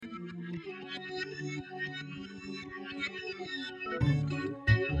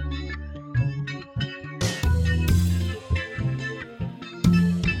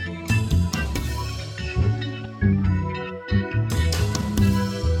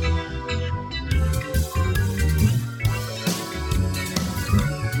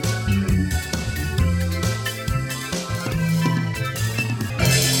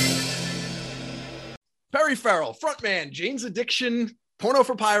Farrell, frontman, Jane's Addiction, Porno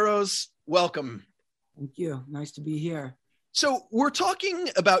for Pyros. Welcome. Thank you. Nice to be here. So we're talking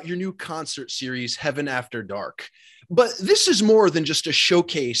about your new concert series, Heaven After Dark, but this is more than just a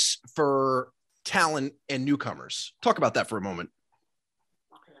showcase for talent and newcomers. Talk about that for a moment.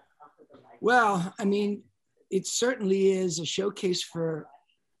 Well, I mean, it certainly is a showcase for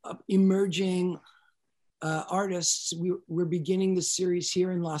emerging artists. We're beginning the series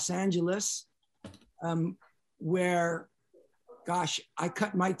here in Los Angeles, where, gosh, I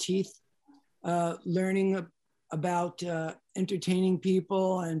cut my teeth learning about entertaining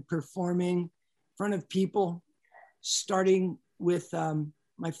people and performing in front of people, starting with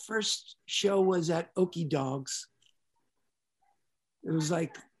my first show was at Okie Dogs. It was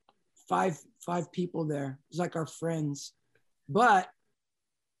like five people there. It was like our friends, but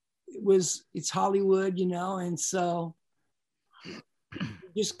it's Hollywood, you know, and so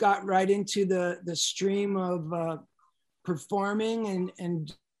we just got right into the stream of performing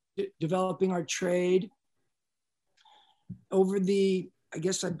and developing our trade. I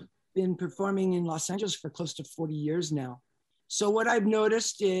guess I've been performing in Los Angeles for close to 40 years now. So what I've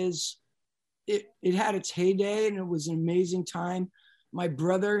noticed is it had its heyday and it was an amazing time. My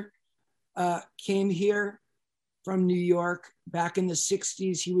brother came here from New York back in the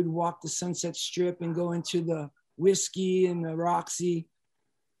 60s. He would walk the Sunset Strip and go into the Whiskey and the Roxy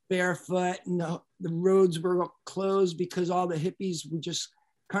barefoot, and the roads were closed because all the hippies would just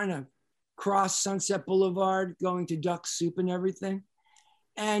kind of cross Sunset Boulevard going to Duck Soup and everything.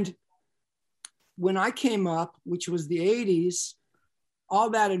 And when I came up, which was the 80s, all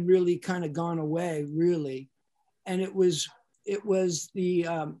that had really kind of gone away, really. And it was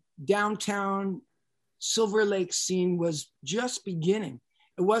the downtown Silver Lake scene was just beginning.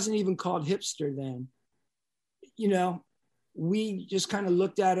 It wasn't even called hipster then. You know, we just kind of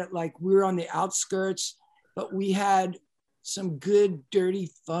looked at it like we were on the outskirts, but we had some good, dirty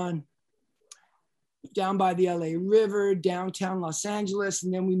fun down by the LA River, downtown Los Angeles,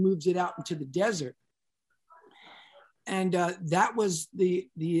 and then we moved it out into the desert. And that was the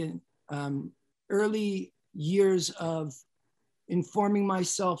early years of informing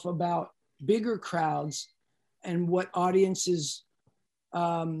myself about bigger crowds and what audiences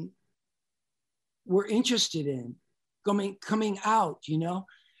were interested in coming out. You know,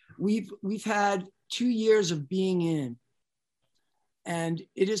 we've had 2 years of being in, and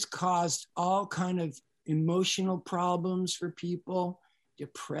it has caused all kind of emotional problems for people,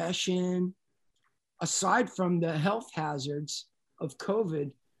 depression, aside from the health hazards of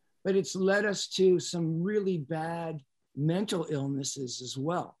COVID, but it's led us to some really bad mental illnesses as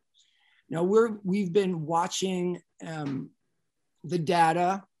well. Now we've been watching the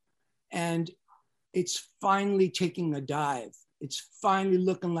data, and it's finally taking a dive. It's finally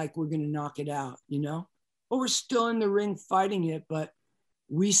looking like we're going to knock it out, you know? But we're still in the ring fighting it, but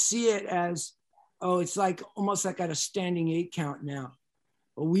we see it as, it's like almost like at a standing 8 count now.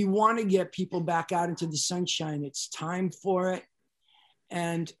 But we want to get people back out into the sunshine. It's time for it.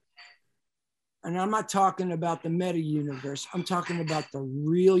 And I'm not talking about the meta universe. I'm talking about the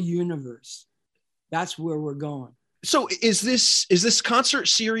real universe. That's where we're going. So is this concert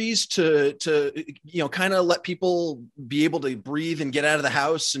series to kind of let people be able to breathe and get out of the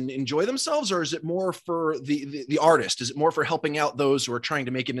house and enjoy themselves, or is it more for the artist? Is it more for helping out those who are trying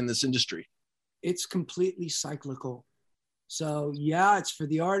to make it in this industry? It's completely cyclical. So yeah, it's for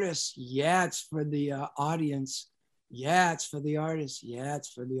the artist. Yeah, it's for the audience. Yeah, it's for the artist. Yeah,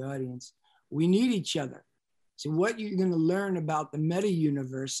 it's for the audience. We need each other. So what you're going to learn about the meta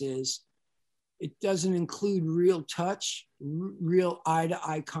universe is it doesn't include real touch, real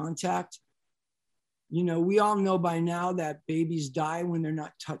eye-to-eye contact. You know, we all know by now that babies die when they're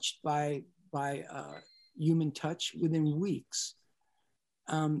not touched by human touch within weeks.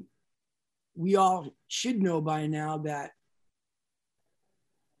 We all should know by now that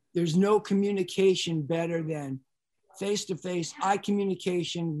there's no communication better than face-to-face eye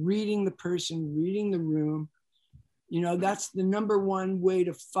communication, reading the person, reading the room. You know, that's the number one way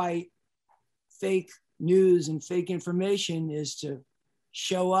to fight fake news and fake information, is to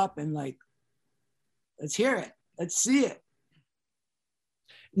show up and like, let's hear it. Let's see it.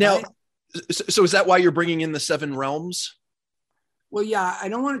 Now, right? So is that why you're bringing in the 7 realms? Well, yeah, I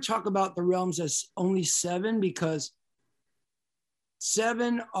don't want to talk about the realms as only 7, because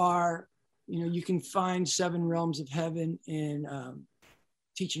 7 are, you know, you can find 7 realms of heaven in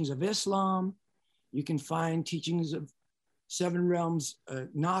teachings of Islam. You can find teachings of 7 realms,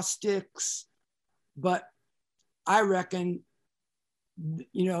 Gnostics. But I reckon,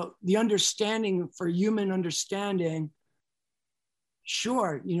 you know, the understanding for human understanding,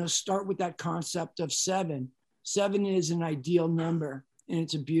 sure, you know, start with that concept of 7. 7 is an ideal number, and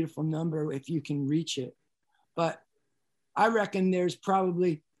it's a beautiful number if you can reach it. But I reckon there's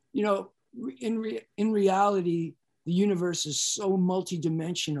probably, you know, in reality, the universe is so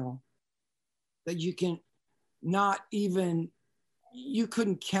multidimensional that you can not even, you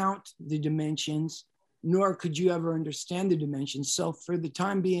couldn't count the dimensions, nor could you ever understand the dimensions. So for the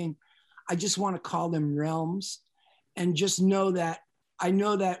time being, I just want to call them realms, and just know that I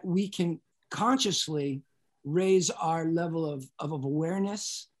know that we can consciously raise our level of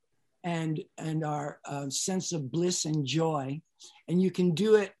awareness and our sense of bliss and joy. And you can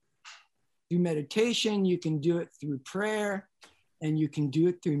do it through meditation, you can do it through prayer, and you can do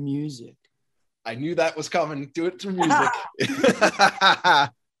it through music. I knew that was coming. Do it through music.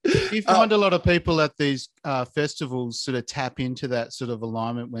 You find a lot of people at these festivals sort of tap into that sort of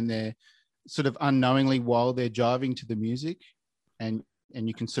alignment when they're sort of unknowingly while they're jiving to the music, and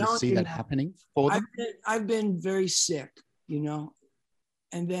you can sort of see that happening for them? I've been very sick, you know,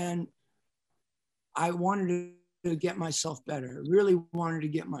 and then I wanted to get myself better, really wanted to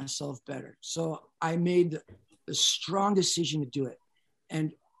get myself better. So I made the strong decision to do it.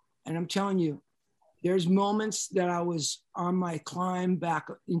 And I'm telling you, there's moments that I was on my climb back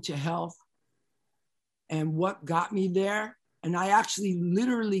into health, and what got me there, and I actually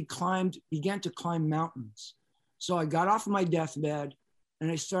literally began to climb mountains. So I got off my deathbed and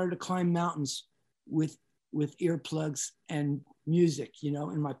I started to climb mountains with earplugs and music, you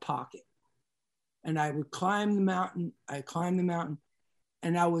know, in my pocket. And I would climb the mountain. I climbed the mountain,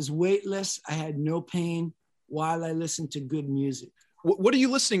 and I was weightless. I had no pain while I listened to good music. What are you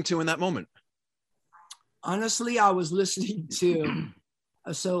listening to in that moment? Honestly, I was listening to,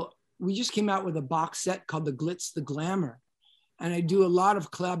 so we just came out with a box set called The Glitz, The Glamour. And I do a lot of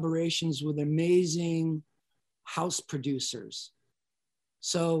collaborations with amazing house producers.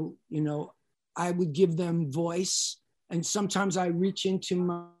 So, you know, I would give them voice, and sometimes I reach into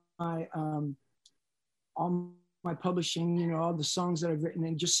my all my publishing, you know, all the songs that I've written,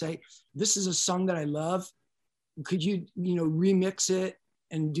 and just say, this is a song that I love. Could you, you know, remix it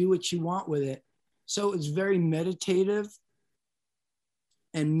and do what you want with it? So it's very meditative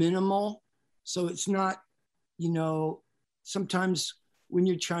and minimal. So it's not, you know, sometimes when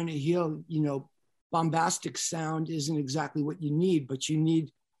you're trying to heal, you know, bombastic sound isn't exactly what you need, but you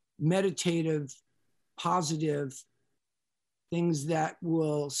need meditative, positive things that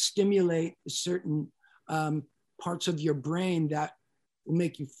will stimulate certain parts of your brain that will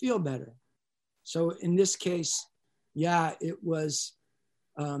make you feel better. So in this case, yeah, it was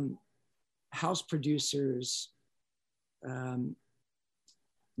house producers,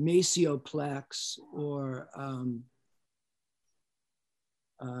 Macioplex, or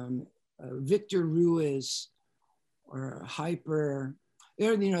Victor Ruiz, or Hyper.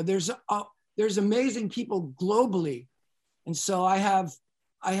 There, you know, there's amazing people globally, and so I have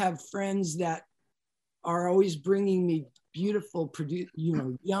friends that are always bringing me beautiful,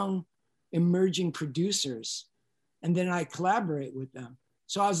 young, emerging producers, and then I collaborate with them.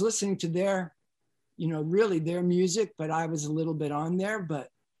 So I was listening to their, you know, really their music, but I was a little bit on there. But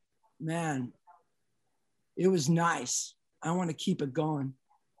man, it was nice. I want to keep it going.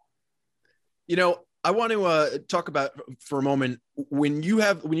 You know, I want to talk about for a moment, when you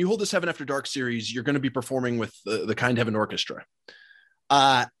hold this Heaven After Dark series, you're going to be performing with the Kind Heaven Orchestra.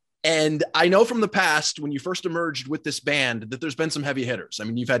 And I know from the past, when you first emerged with this band, that there's been some heavy hitters. I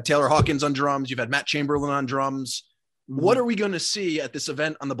mean, you've had Taylor Hawkins on drums, you've had Matt Chamberlain on drums. Mm-hmm. What are we going to see at this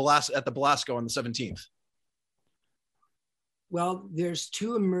event at the Belasco on the 17th? Well, there's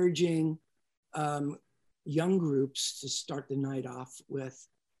two emerging young groups to start the night off with.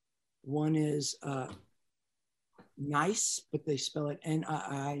 One is Nice, but they spell it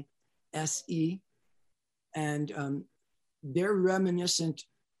Niise. And they're reminiscent,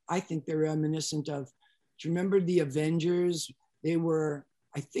 I think they're reminiscent of, do you remember the Avengers?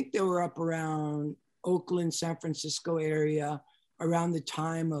 I think they were up around Oakland, San Francisco area, around the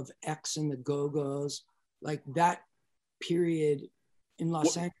time of X and the Go-Go's, like that period in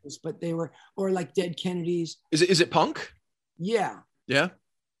Los Angeles, but they were, or like Dead Kennedys. Is it punk? Yeah. Yeah.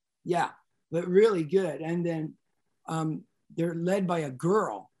 Yeah, but really good. And then they're led by a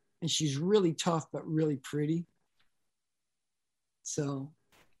girl, and she's really tough, but really pretty. So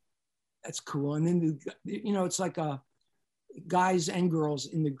that's cool. And then, you know, it's like guys and girls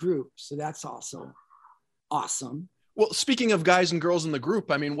in the group. So that's also awesome. Well, speaking of guys and girls in the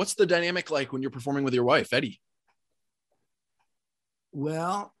group, I mean, what's the dynamic like when you're performing with your wife, Eddie?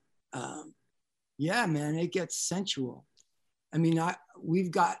 Well, yeah, man, it gets sensual. I mean, we've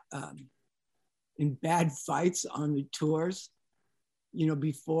got in bad fights on the tours,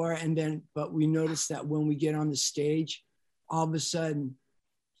 before, and then, but we noticed that when we get on the stage, all of a sudden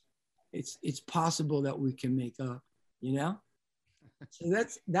it's possible that we can make up, So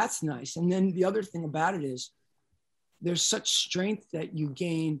that's nice. And then the other thing about it is there's such strength that you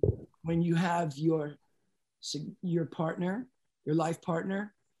gain when you have your partner, your life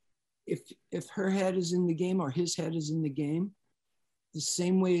partner. If her head is in the game or his head is in the game, the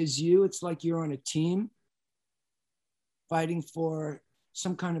same way as you, it's like you're on a team fighting for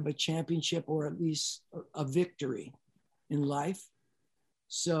some kind of a championship or at least a victory in life.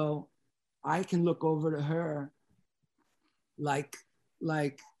 So I can look over to her like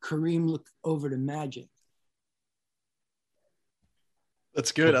Kareem looked over to Magic.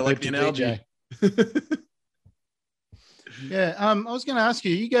 That's good. I like the analogy. Yeah, I was going to ask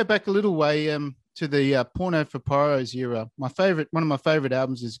you. You go back a little way to the Porno for Pyros era. One of my favorite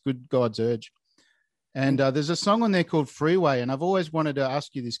albums is Good God's Urge, and there's a song on there called Freeway. And I've always wanted to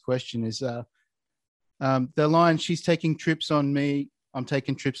ask you this question: is the line "She's taking trips on me, I'm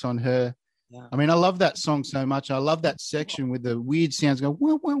taking trips on her." Yeah. I mean, I love that song so much. I love that section with the weird sounds going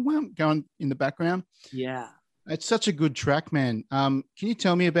wham, wham, wham, going in the background. Yeah. It's such a good track, man. Can you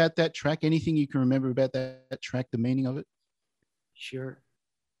tell me about that track? Anything you can remember about that track, the meaning of it? Sure.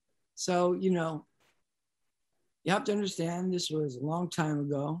 So, you have to understand this was a long time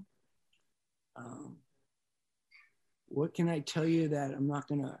ago. What can I tell you that I'm not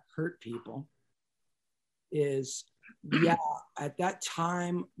going to hurt people is, yeah, at that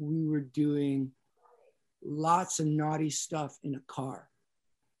time we were doing lots of naughty stuff in a car.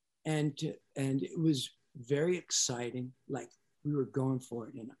 And it was very exciting. Like we were going for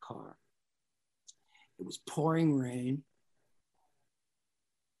it in a car. It was pouring rain.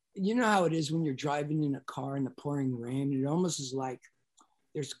 You know how it is when you're driving in a car in the pouring rain. It almost is like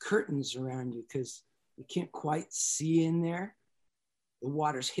there's curtains around you because you can't quite see in there. The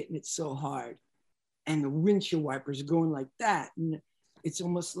water's hitting it so hard. And the windshield wipers are going like that. And it's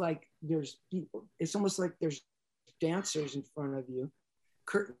almost like there's people. It's almost like there's dancers in front of you,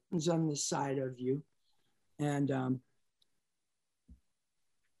 curtains on the side of you. And,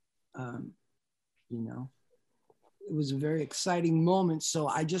 it was a very exciting moment. So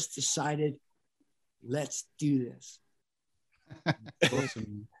I just decided, let's do this.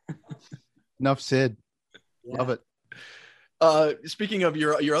 Awesome. Enough said. Yeah. Love it. Speaking of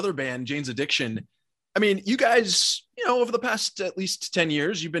your other band, Jane's Addiction, I mean, you guys, over the past at least 10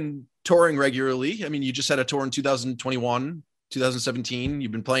 years, you've been touring regularly. I mean, you just had a tour in 2021, 2017.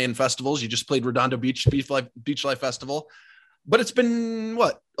 You've been playing festivals. You just played Redondo Beach Life Festival. But it's been,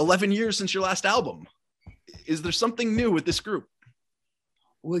 11 years since your last album. Is there something new with this group?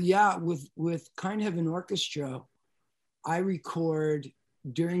 Well, yeah, with Kind Heaven Orchestra, I record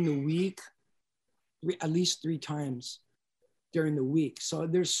during the week, at least 3 times during the week. So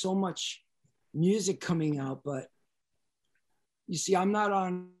there's so much music coming out, but you see, I'm not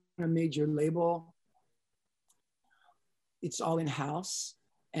on a major label. It's all in-house.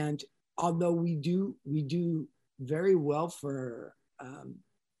 And although we do very well for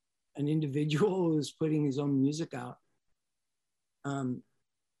an individual who's putting his own music out,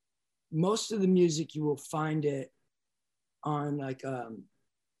 most of the music you will find it on like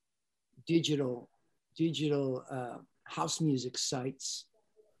digital house music sites.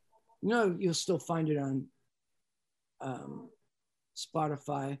 You'll still find it on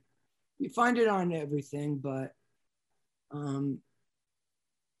Spotify. You find it on everything, but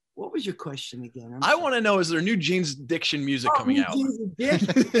what was your question again? I want to know, is there new Jane's Addiction music coming out? Jane's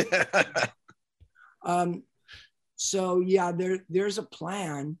Addiction. So yeah, there's a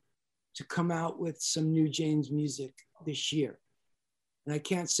plan to come out with some new Jane's music this year. And I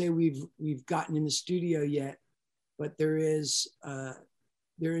can't say we've gotten in the studio yet, but there is a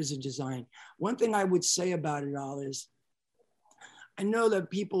design. One thing I would say about it all is, I know that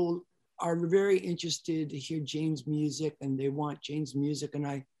people are very interested to hear Jane's music and they want Jane's music, and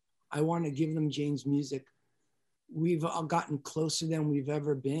I want to give them Jane's music. We've all gotten closer than we've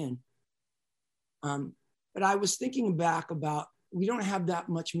ever been. But I was thinking back about, we don't have that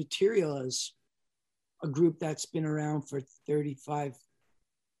much material as a group that's been around for 35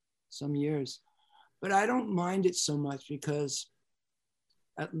 some years. But I don't mind it so much because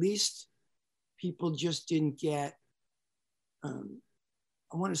at least people just didn't get, I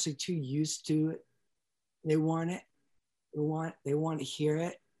want to say, too used to it. They want it. They want to hear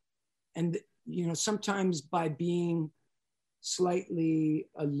it. And, sometimes by being slightly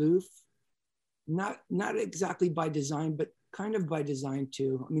aloof, not exactly by design, but kind of by design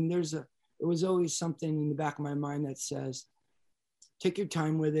too. I mean, there was always something in the back of my mind that says, take your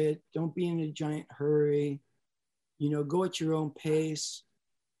time with it. Don't be in a giant hurry. go at your own pace,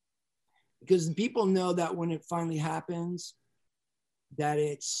 because people know that when it finally happens, that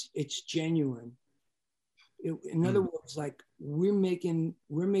it's genuine. In other words, like we're making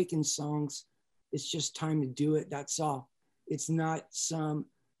songs. It's just time to do it. That's all. It's not some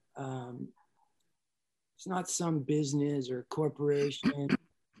business or corporation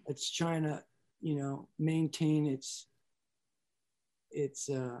that's trying to, maintain its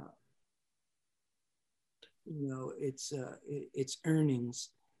earnings.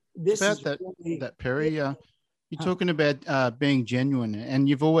 This about is that, really, that Perry. You're talking about being genuine, and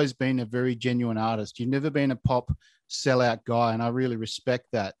you've always been a very genuine artist. You've never been a pop sellout guy, and I really respect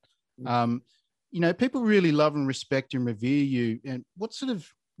that. People really love and respect and revere you. And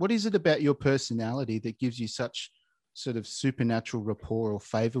what is it about your personality that gives you such sort of supernatural rapport or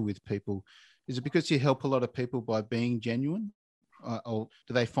favor with people? Is it because you help a lot of people by being genuine, or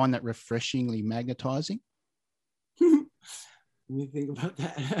do they find that refreshingly magnetizing? Let me think about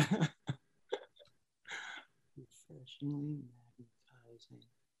that. Refreshingly magnetizing.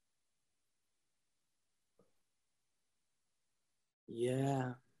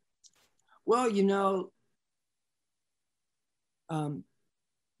 Yeah. Well,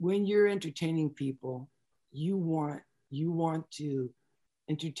 when you're entertaining people, you want to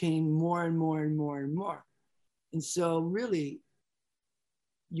entertain more and more and more and more. And so really,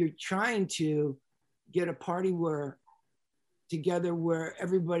 you're trying to get a party together where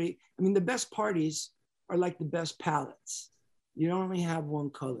everybody, the best parties are like the best palettes. You don't only have one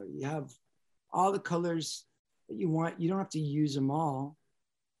color. You have all the colors that you want. You don't have to use them all.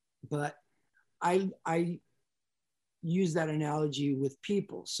 But I use that analogy with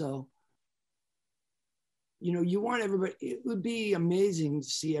people. So, you want everybody, it would be amazing to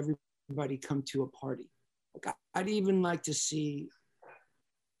see everybody come to a party. Like I'd even like to see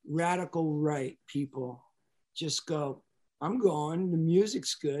radical right people just go, I'm going, the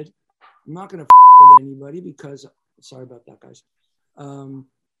music's good. I'm not going to with anybody because, sorry about that, guys.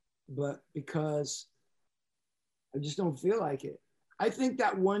 But because I just don't feel like it. I think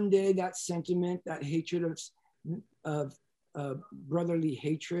that one day that sentiment, that hatred of brotherly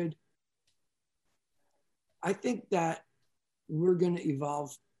hatred, I think that we're going to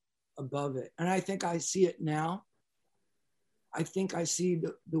evolve above it. And I think I see it now. I think I see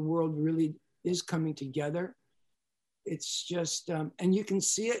the world really is coming together. It's just, and you can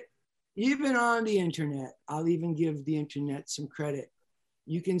see it even on the internet. I'll even give the internet some credit.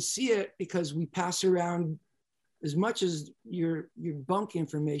 You can see it because we pass around, as much as your bunk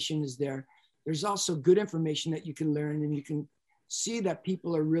information is there, there's also good information that you can learn, and you can see that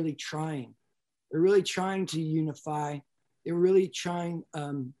people are really trying. They're really trying to unify. They're really trying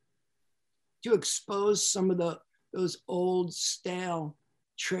to expose some of those old stale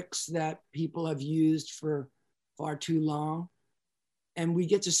tricks that people have used for far too long. And we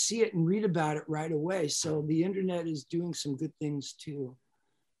get to see it and read about it right away. So the internet is doing some good things too.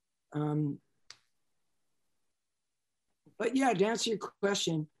 But yeah, to answer your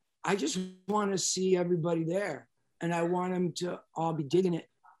question, I just want to see everybody there, and I want them to all be digging it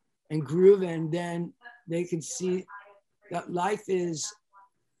and grooving, and then they can see that life is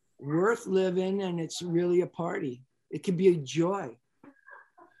worth living, and it's really a party. It can be a joy.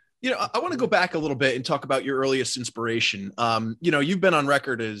 I want to go back a little bit and talk about your earliest inspiration. You've been on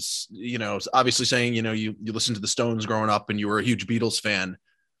record as, obviously saying, you listened to the Stones growing up and you were a huge Beatles fan.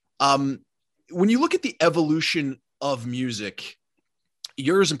 When you look at the evolution of music,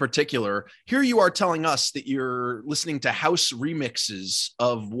 yours in particular, here you are telling us that you're listening to house remixes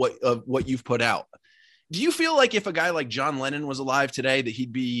of what you've put out. Do you feel like if a guy like John Lennon was alive today, that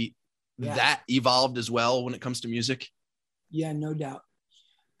he'd be that evolved as well when it comes to music? Yeah, no doubt.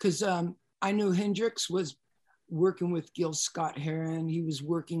 Because I knew Hendrix was working with Gil Scott-Heron. He was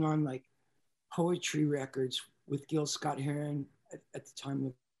working on like poetry records with Gil Scott-Heron at the time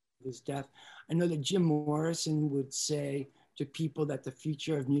of his death. I know that Jim Morrison would say to people that the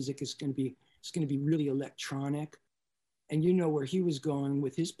future of music is going to be really electronic, and where he was going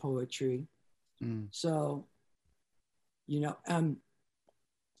with his poetry. So, I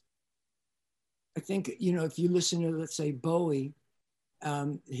think if you listen to, let's say, Bowie,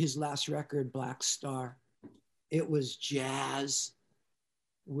 his last record, Black Star, it was jazz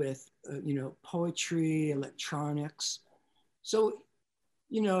with poetry, electronics. So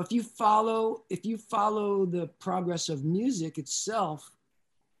if you follow the progress of music itself,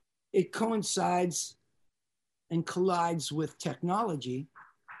 it coincides and collides with technology,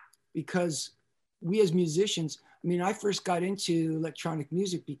 because we as musicians, I first got into electronic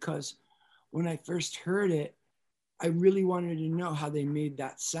music because when I first heard it, I really wanted to know how they made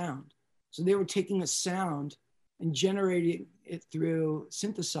that sound. So they were taking a sound and generating it through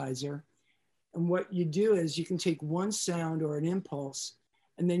synthesizer. And what you do is you can take one sound or an impulse,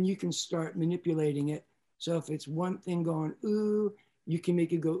 and then you can start manipulating it. So if it's one thing going ooh, you can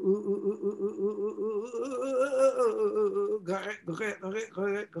make it go ooh, ooh, ooh, ooh, ooh, ooh,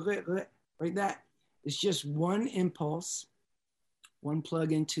 ooh, like that. It's just one impulse, one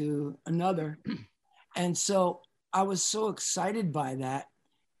plug into another. And so I was so excited by that.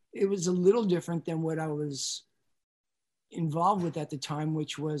 It was a little different than what I was involved with at the time,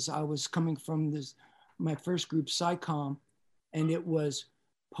 which was I was coming from my first group, Psycom, and it was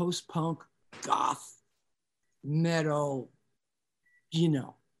post-punk, goth, metal,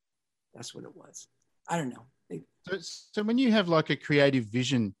 that's what it was. I don't know. So when you have like a creative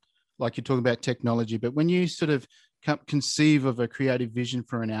vision, like you're talking about technology, but when you sort of conceive of a creative vision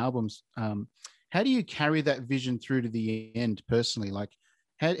for an album, how do you carry that vision through to the end personally? Like,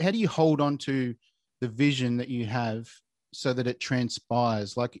 how do you hold on to the vision that you have so that it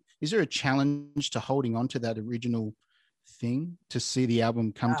transpires? Like, is there a challenge to holding on to that original thing to see the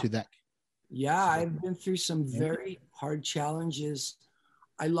album come to that? Yeah, I've been through some very hard challenges.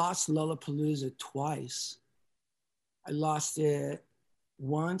 I lost Lollapalooza twice. I lost it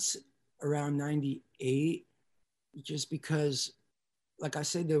once around 98, just because, like I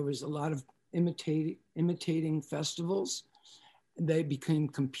said, there was a lot of imitating festivals. They became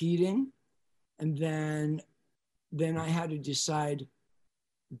competing. And then I had to decide,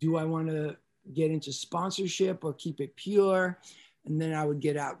 do I want to get into sponsorship or keep it pure? And then I would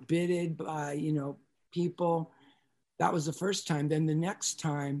get outbidded by, people. That was the first time. Then the next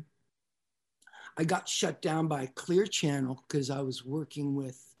time I got shut down by Clear Channel because I was working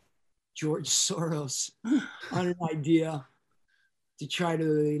with George Soros on an idea to try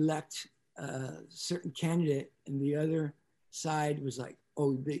to elect a certain candidate. And the other side was like,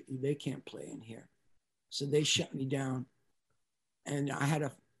 oh, they can't play in here. So they shut me down. And I had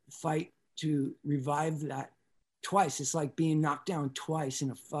to fight to revive that twice. It's like being knocked down twice in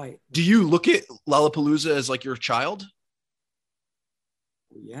a fight. Do you look at Lollapalooza as like your child?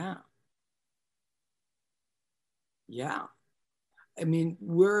 Yeah. Yeah. I mean,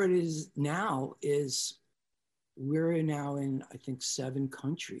 where it is now is we're now in, I think, 7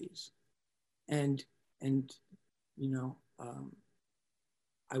 countries. And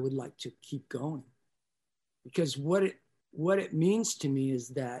I would like to keep going, because what it means to me is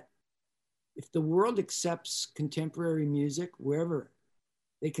that if the world accepts contemporary music, wherever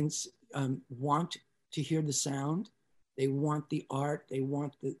they can want to hear the sound, they want the art, they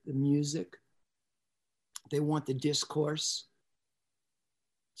want the music, they want the discourse.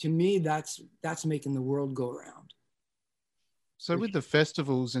 To me, that's making the world go around. So with the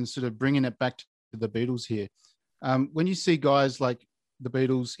festivals and sort of bringing it back to the Beatles here, when you see guys like the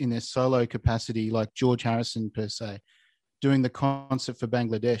Beatles in their solo capacity, like George Harrison per se, doing the concert for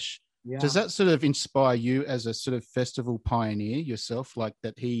Bangladesh, does that sort of inspire you as a sort of festival pioneer yourself, like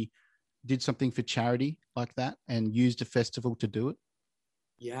that he did something for charity like that and used a festival to do it?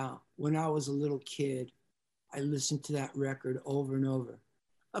 Yeah. When I was a little kid, I listened to that record over and over.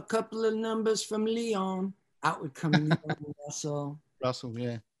 A couple of numbers from Leon, out would come Leon Russell. Russell,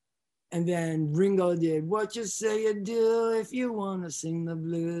 yeah. And then Ringo did What You Say You Do If You Want to Sing the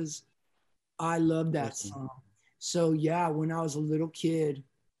Blues. I love that song. So yeah, when I was a little kid,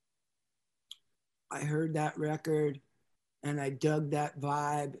 I heard that record and I dug that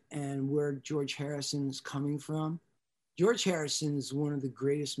vibe and where George Harrison is coming from. George Harrison is one of the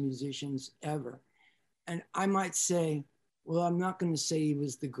greatest musicians ever. And I might say, well, I'm not going to say he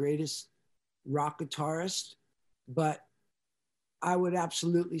was the greatest rock guitarist, but I would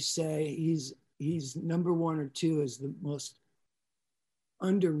absolutely say he's number 1 or 2 as the most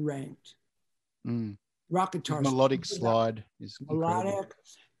underranked rock guitarist. Melodic slide is melodic,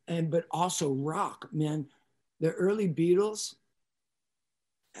 but also rock, man. The early Beatles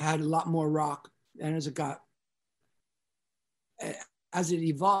had a lot more rock, and as it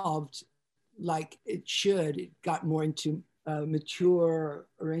evolved, like it should, it got more into mature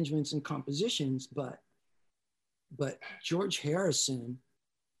arrangements and compositions. But George Harrison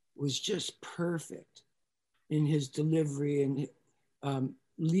was just perfect in his delivery and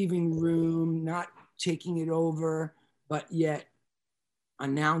leaving room, not taking it over, but yet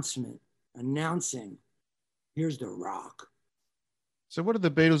announcing, here's the rock. So what do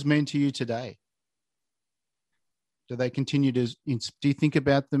the Beatles mean to you today? Do they continue to, do you think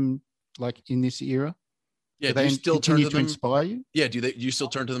about them like in this era? Yeah. Do you still continue to inspire you? Yeah. Do you still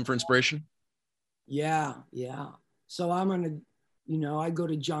turn to them for inspiration? Yeah. So I'm going to, I go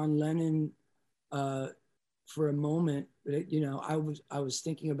to John Lennon for a moment But, I was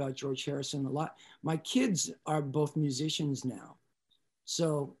thinking about George Harrison a lot. My kids are both musicians now.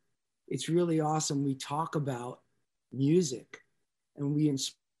 So it's really awesome. We talk about music and we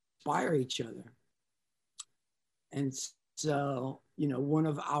inspire each other. And so, one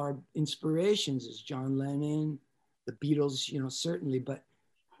of our inspirations is John Lennon, the Beatles, certainly, but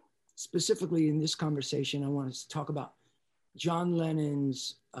specifically in this conversation, I want to talk about John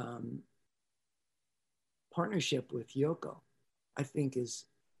Lennon's partnership with Yoko. I think is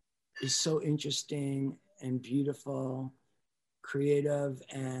so interesting and beautiful, creative,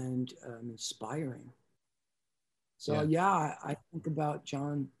 and inspiring. So yeah, I think about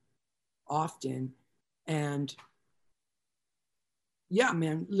John often. And yeah,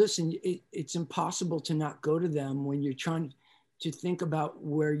 man, listen, it's impossible to not go to them when you're trying to think about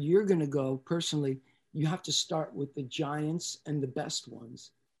where you're going to go personally. You have to start with the giants and the best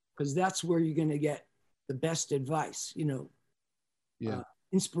ones, because that's where you're going to get the best advice,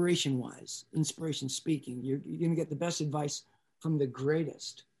 inspiration wise, inspiration speaking. You're going to get the best advice from the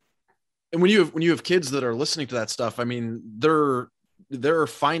greatest. And when you have kids that are listening to that stuff, I mean, they're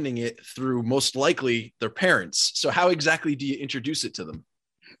finding it through most likely their parents. So how exactly do you introduce it to them?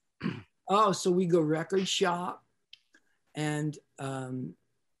 Oh, so we go record shop, and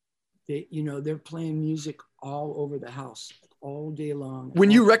they're playing music all over the house all day long.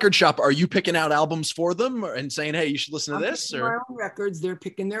 When you record shop, are you picking out albums for them and saying, hey, you should listen to this? Or my own records, they're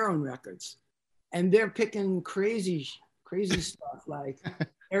picking their own records, and they're picking crazy stuff like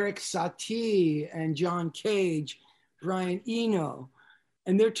Eric Satie and John Cage, Brian Eno,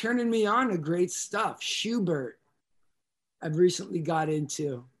 and they're turning me on to great stuff. Schubert, I've recently got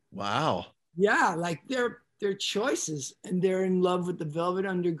into. Wow. Yeah, like their choices, and they're in love with the Velvet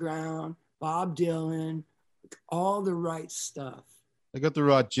Underground, Bob Dylan, all the right stuff. They got the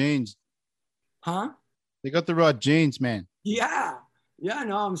right genes. Huh? They got the right genes, man. Yeah. Yeah,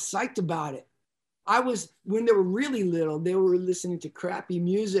 no, I'm psyched about it. When they were really little, they were listening to crappy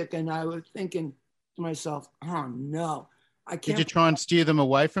music, and I was thinking to myself, oh no, I can't. Did you try and steer them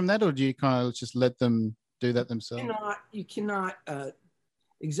away from that, or do you kind of just let them do that themselves? You cannot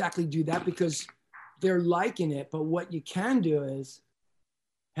exactly do that because they're liking it. But what you can do is,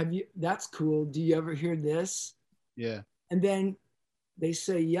 that's cool. Do you ever hear this? Yeah. And then they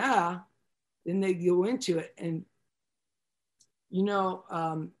say, yeah. Then they go into it. And,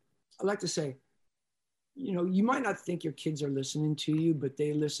 I like to say, you might not think your kids are listening to you, but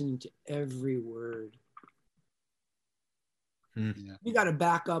they're listening to every word. Yeah. You got to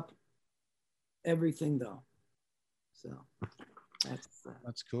back up everything, though. So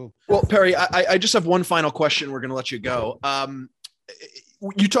that's cool. Well, Perry, I just have one final question. We're going to let you go.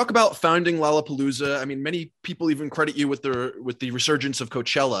 You talk about founding Lollapalooza. I mean, many people even credit you with the resurgence of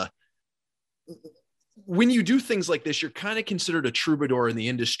Coachella. When you do things like this, you're kind of considered a troubadour in the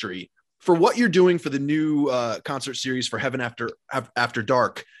industry. For what you're doing for the new concert series for Heaven After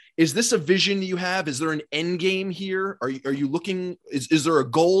Dark, is this a vision you have? Is there an end game here? Are you looking? Is there a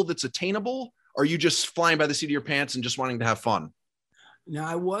goal that's attainable? Or are you just flying by the seat of your pants and just wanting to have fun? Now,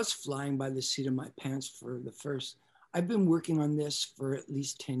 I was flying by the seat of my pants I've been working on this for at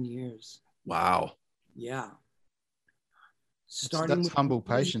least 10 years. Wow. Yeah. That's humble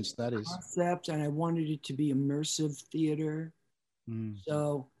patience, that is. Concept, and I wanted it to be immersive theater.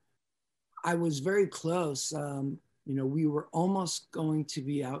 So I was very close. We were almost going to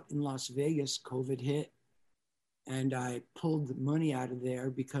be out in Las Vegas. COVID hit, and I pulled the money out of there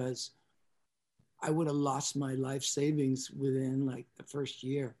because I would have lost my life savings within like the first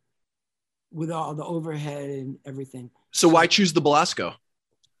year with all the overhead and everything. So why choose the Belasco?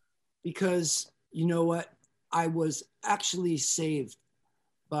 Because you know what? I was actually saved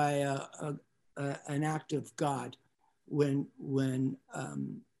by an act of God when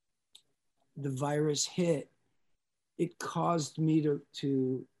the virus hit. It caused me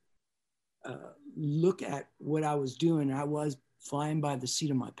to look at what I was doing. I was flying by the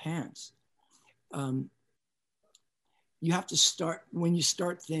seat of my pants. You have to start, when you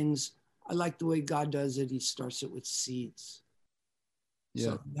start things, I like the way God does it. He starts it with seeds. Yeah.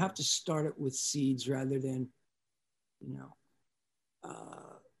 So you have to start it with seeds rather than,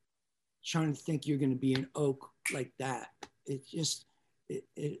 trying to think you're going to be an oak like that. It just,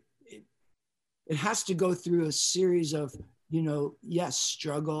 it has to go through a series of,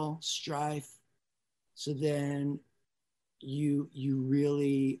 struggle, strife. So then you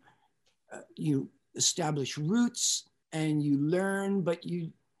really, you establish roots and you learn, but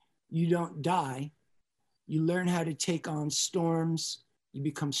you don't die. You learn how to take on storms. You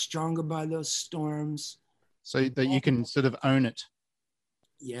become stronger by those storms. So that you can sort of own it.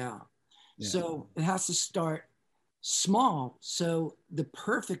 Yeah. So it has to start small. So the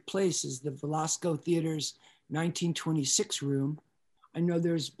perfect place is the Velasco Theater's 1926 room. I know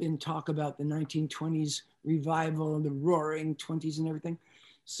there's been talk about the 1920s revival and the roaring 20s and everything.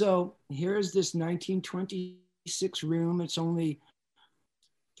 So here's this 1926 room. It's only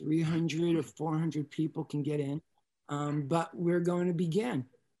 300 or 400 people can get in, but we're going to begin.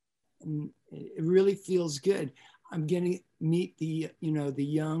 And it really feels good. I'm getting to meet the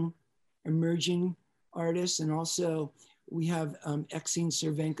young emerging artists, and also we have Exene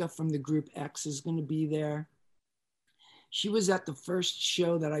Cervenka from the group X is going to be there. She was at the first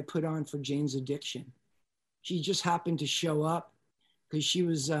show that I put on for Jane's Addiction. She just happened to show up because she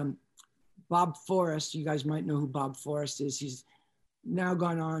was Bob Forrest. You guys might know who Bob Forrest is. He's now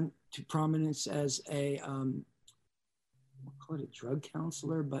gone on to prominence as a, I'll call it a drug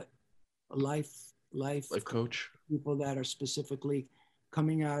counselor, but a life coach. People that are specifically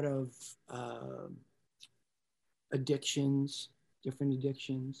coming out of addictions, different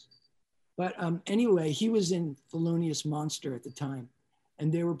addictions. But anyway, he was in Thelonious Monster at the time,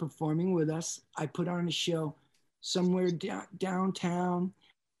 and they were performing with us. I put on a show somewhere downtown,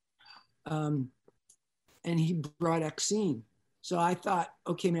 and he brought Exene. So I thought,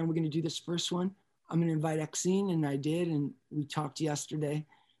 okay, man, we're going to do this first one. I'm going to invite Exene, and I did, and we talked yesterday.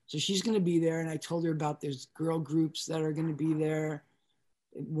 So she's going to be there, and I told her about there's girl groups that are going to be there.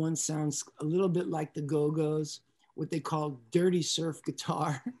 One sounds a little bit like the Go-Go's, what they call dirty surf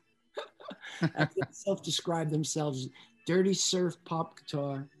guitar. They self-describe themselves, dirty surf pop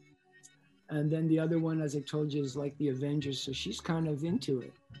guitar. And then the other one, as I told you, is like the Avengers. So she's kind of into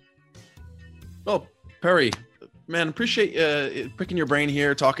it. Oh, Perry, man, appreciate picking your brain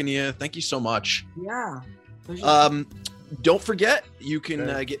here, talking to you. Thank you so much. Yeah. Don't forget, you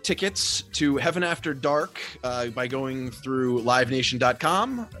can get tickets to Heaven After Dark by going through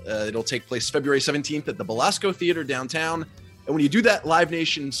livenation.com. It'll take place February 17th at the Belasco Theater downtown. And when you do that Live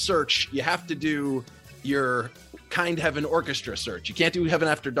Nation search, you have to do your Kind Heaven Orchestra search. You can't do Heaven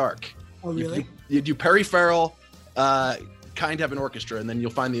After Dark. Oh, really? You do Perry Farrell, Kind Heaven Orchestra, and then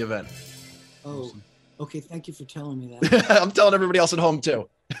you'll find the event. Oh, okay. Thank you for telling me that. I'm telling everybody else at home too.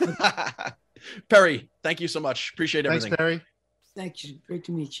 Perry, thank you so much. Appreciate everything. Thanks, Perry. Thank you. Great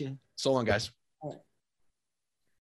to meet you. So long, guys. All right.